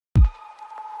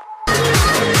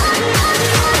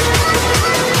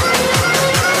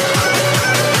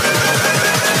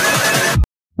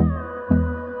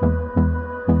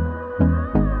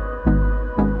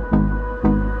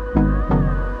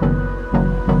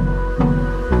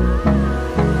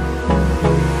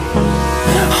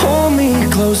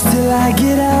close till I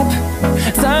get up.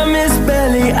 Time is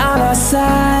barely on our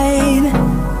side.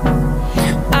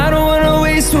 I don't wanna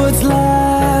waste what's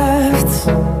left.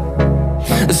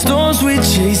 The storms we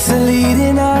chase are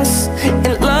leading us,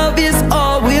 and love is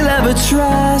all we'll ever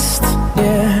trust.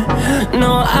 Yeah,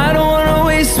 no, I don't wanna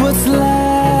waste what's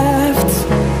left.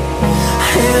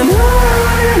 And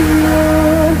on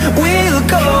we'll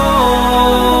go,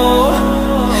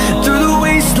 through the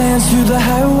wastelands, through the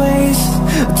highways,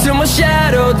 till my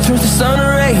shadow turns to sun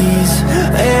rays.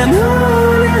 And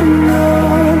on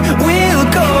we'll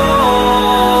go,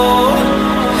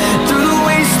 through the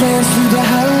wastelands, through the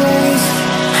highways,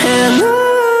 and on.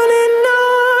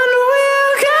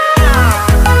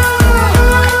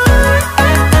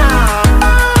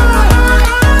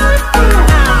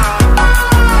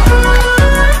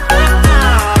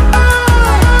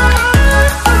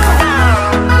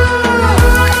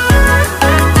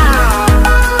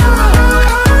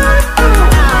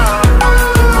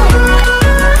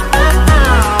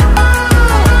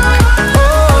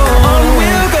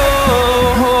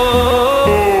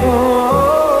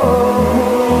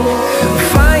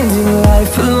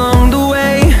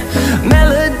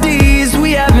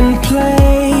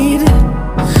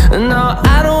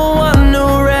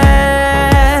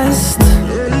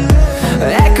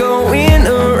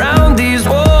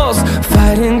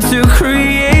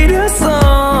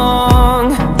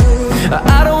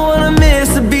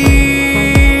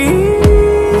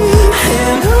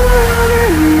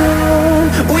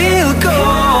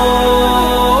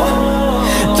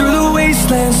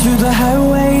 Through the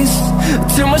highways,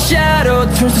 till my shadow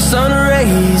turns to sun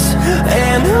rays.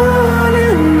 And on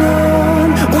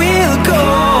we'll go,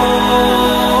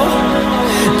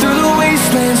 through the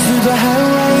wastelands, through the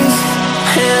highways,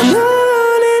 and on.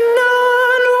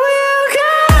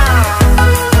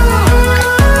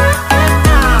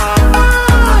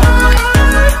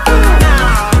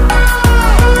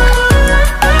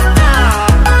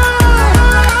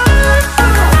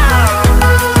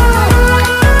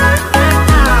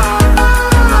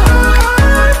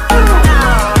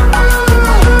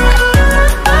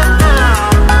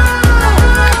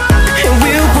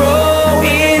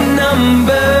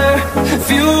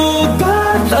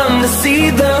 See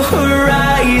the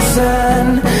horizon,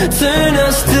 turn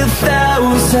us to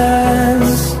thousands.